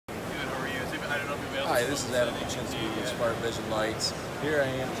Hi, this is Adam Pieczynski with Smart Vision Lights. Here I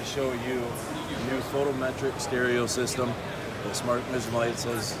am to show you the new photometric stereo system that Smart Vision Lights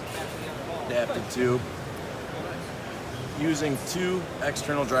has adapted to. Using two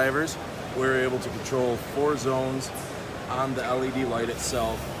external drivers, we're able to control 4 zones on the LED light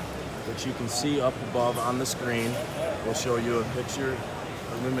itself, which you can see up above on the screen. We'll show you a picture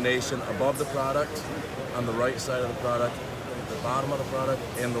illumination above the product, on the right side of the product, the bottom of the product,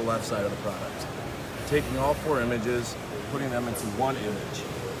 and the left side of the product. Taking all 4 images, putting them into one image.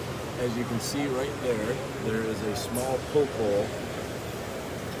 As you can see right there, there is a small poke hole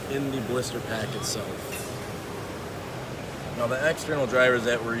in the blister pack itself. Now the external drivers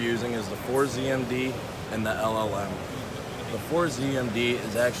that we're using is the 4ZMD and the LLM. The 4ZMD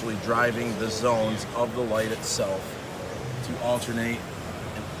is actually driving the zones of the light itself to alternate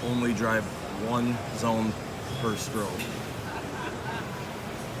and only drive one zone per strobe.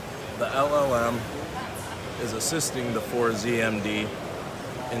 The LLM is assisting the 4ZMD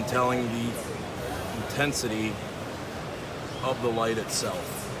in telling the intensity of the light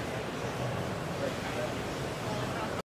itself.